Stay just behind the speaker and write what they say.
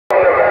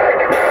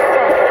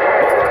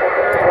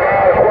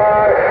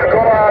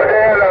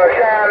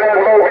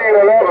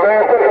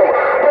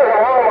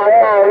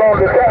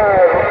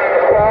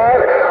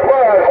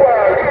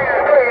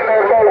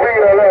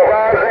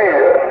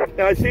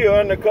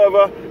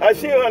Undercover. I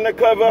see you,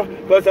 Undercover,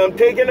 because I'm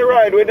taking a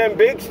ride with them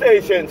big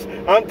stations.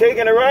 I'm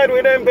taking a ride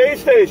with them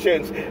base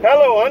stations.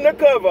 Hello,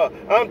 Undercover.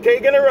 I'm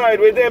taking a ride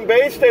with them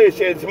base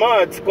stations.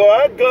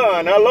 ModSquad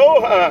gone.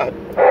 Aloha.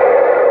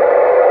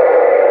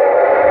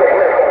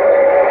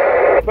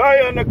 Bye,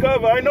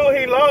 Undercover. I know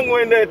he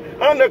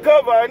long-winded.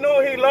 Undercover, I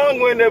know he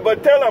long-winded,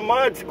 but tell him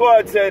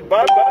ModSquad said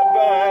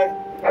bye-bye-bye.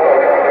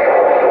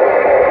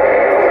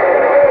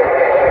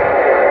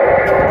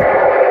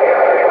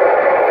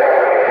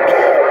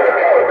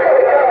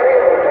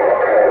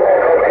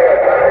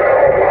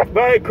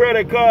 Buy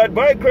credit card,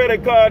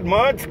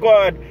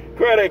 ModSquad,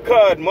 credit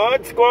card,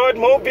 ModSquad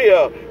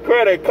Mobile,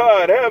 credit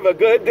card, have a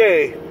good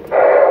day.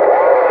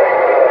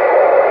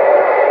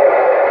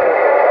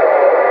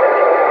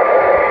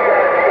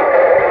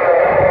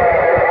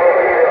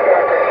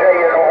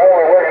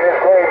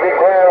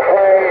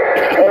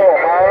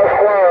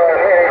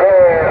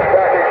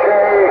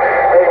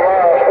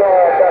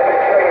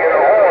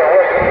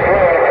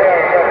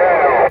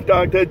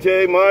 Dr.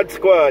 J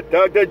ModSquad.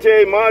 Dr.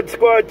 J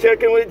ModSquad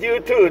checking with you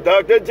too.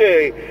 Dr.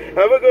 J.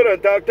 Have a good one.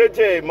 Dr.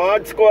 J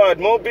ModSquad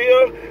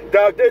Mobile.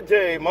 Dr.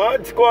 J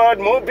ModSquad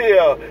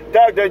Mobile.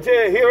 Dr.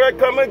 J, here I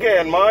come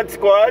again.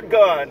 ModSquad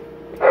gone.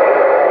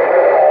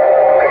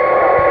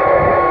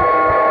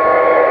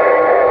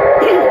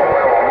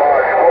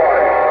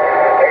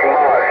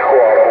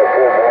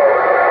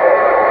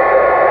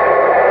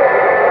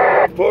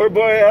 Poor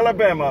boy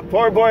Alabama.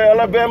 Poor boy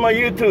Alabama,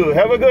 you too.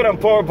 Have a good one,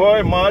 poor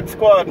boy.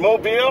 ModSquad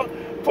Mobile.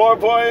 Poor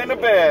boy in the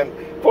band.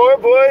 Poor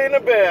boy in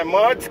the band.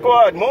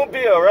 ModSquad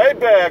Mobile. Right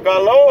back.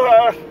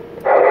 Aloha.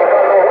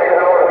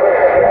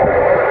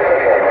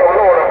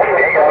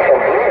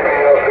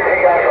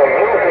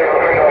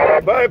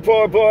 Bye,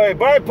 poor boy.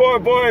 Bye, poor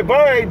boy.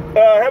 Bye.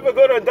 Have a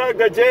good one,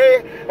 Dr.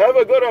 J. Have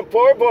a good one,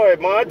 poor boy.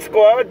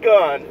 ModSquad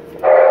gone.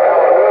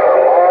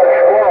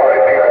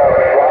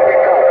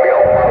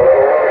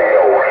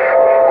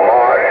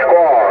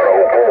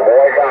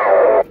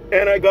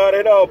 And I got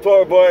it all,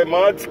 poor boy,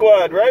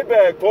 ModSquad, right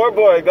back, poor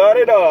boy, got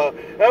it all.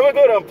 Have a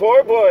good one,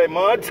 poor boy,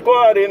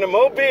 ModSquad in the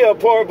Mobile,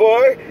 poor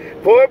boy,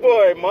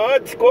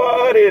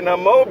 ModSquad in the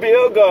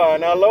Mobile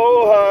gone,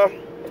 aloha.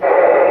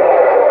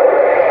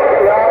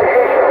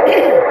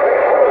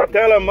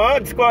 Tell him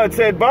ModSquad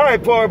said bye,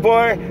 poor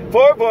boy,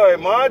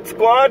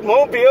 ModSquad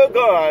Mobile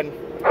gone.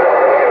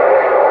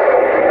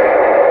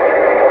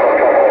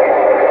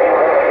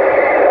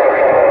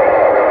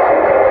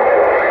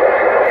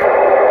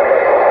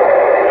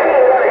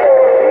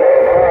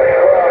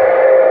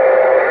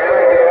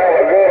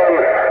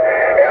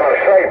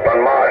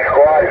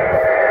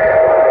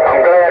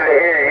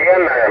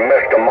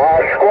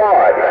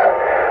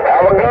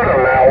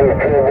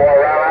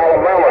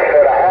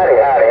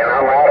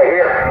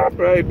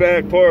 Right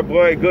back, poor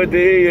boy. Good to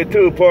hear you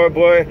too, poor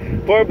boy.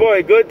 Poor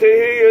boy, good to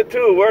hear you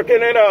too.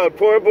 Working it out,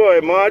 poor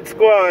boy.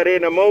 ModSquad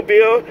in a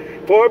Mobile.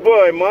 Poor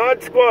boy,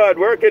 ModSquad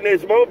working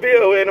his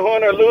Mobile in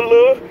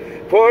Honolulu.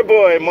 Poor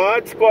boy,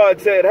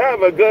 ModSquad said,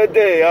 have a good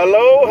day.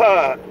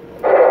 Aloha.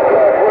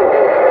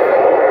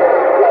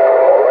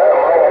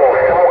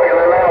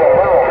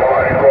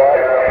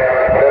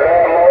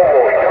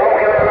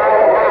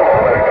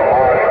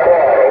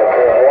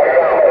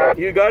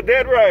 You got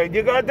that right.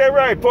 You got that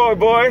right, poor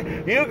boy.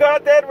 You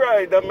got that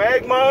right. The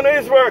mag mount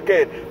is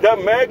working. The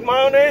mag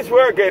mount is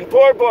working.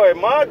 Poor boy,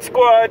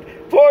 ModSquad.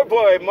 Poor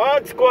boy,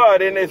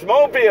 ModSquad in his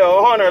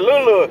Mobile,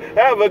 Honolulu.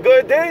 Have a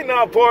good day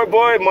now, poor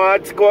boy.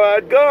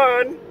 ModSquad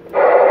gone.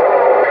 Hello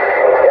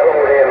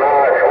there,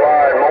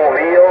 ModSquad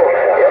Mobile.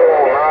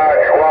 Hello,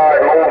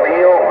 ModSquad Mobile.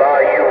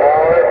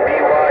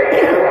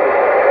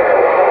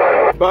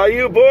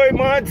 BYU boy,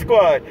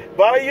 ModSquad.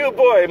 BYU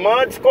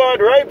ModSquad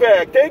right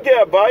back. Take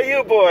care,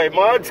 BYU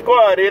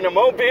ModSquad in a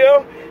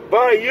Mobile.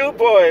 BYU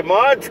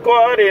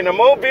ModSquad in a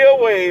Mobile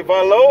wave.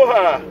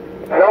 Aloha.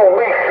 No,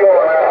 we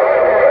sure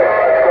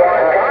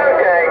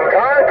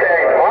contact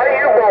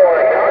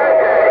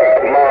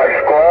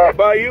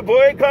BYU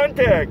boy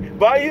contact.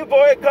 BYU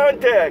boy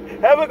contact.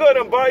 Have a good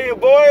one, BYU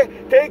boy.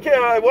 Take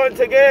care once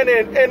again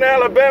in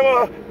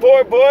Alabama.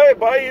 Poor boy,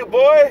 BYU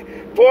boy.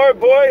 Poor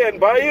boy and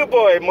BYU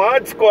boy.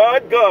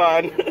 ModSquad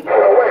gone.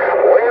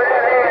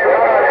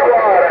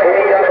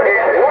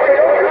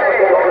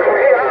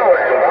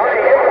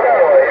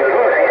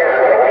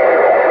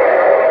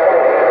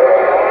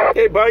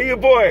 Hey, BYU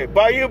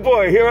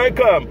boy, here I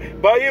come.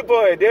 BYU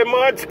boy, they're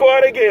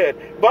ModSquad again.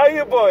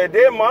 BYU boy,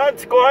 they're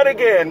ModSquad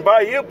again.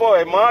 BYU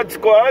boy,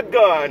 ModSquad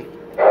gone.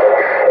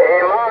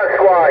 Hey,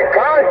 ModSquad,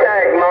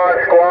 contact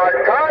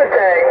ModSquad,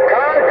 contact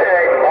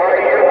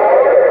BYU.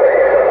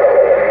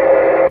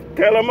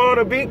 Tell them all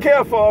to be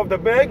careful of the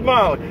mag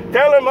mount.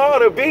 Tell them all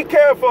to be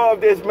careful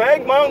of this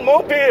mag mount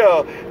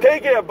Mobile.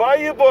 Take care,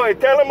 BYU boy.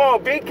 Tell them all,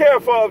 be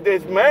careful of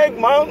this mag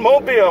mount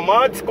Mobile.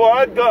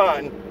 ModSquad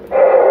gone.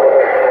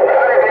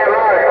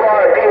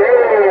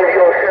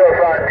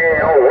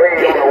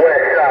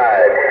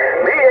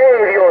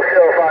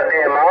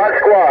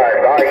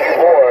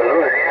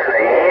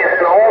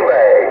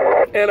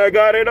 And I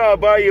got it all,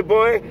 Bayou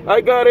Boy. I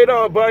got it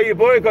all, Bayou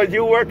Boy, because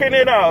you working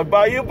it out.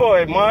 Bayou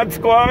Boy, Mod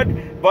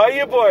Squad.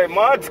 Bayou Boy,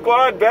 Mod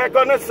Squad, back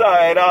on the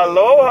side.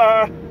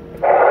 Aloha.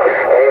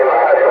 Hey,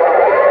 Mod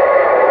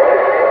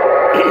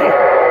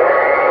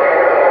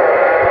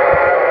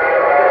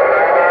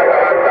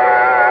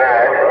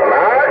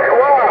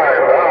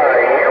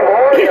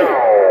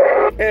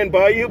And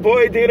Bayou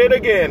Boy did it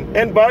again.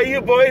 And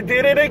Bayou Boy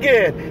did it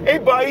again. Hey,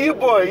 Bayou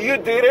Boy, you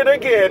did it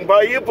again.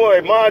 Bayou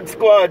Boy, Mod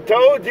Squad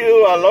told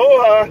you.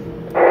 Aloha.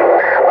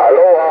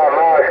 Aloha,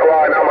 Mod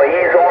Squad. I'ma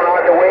ease on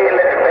out the way.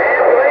 Let's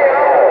play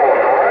on.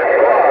 Mod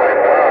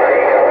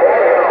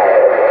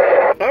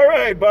Squad. All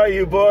right,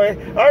 Bayou Boy.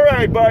 All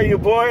right, Bayou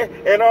Boy.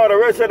 And all the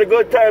rest of the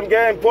good time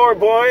gang, poor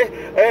boy.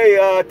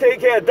 Hey, take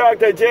care,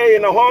 Dr. J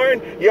in the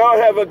horn. Y'all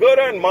have a good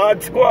one.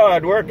 Mod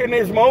Squad working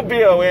his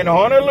mobile in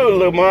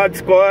Honolulu. Mod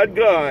Squad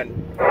gone.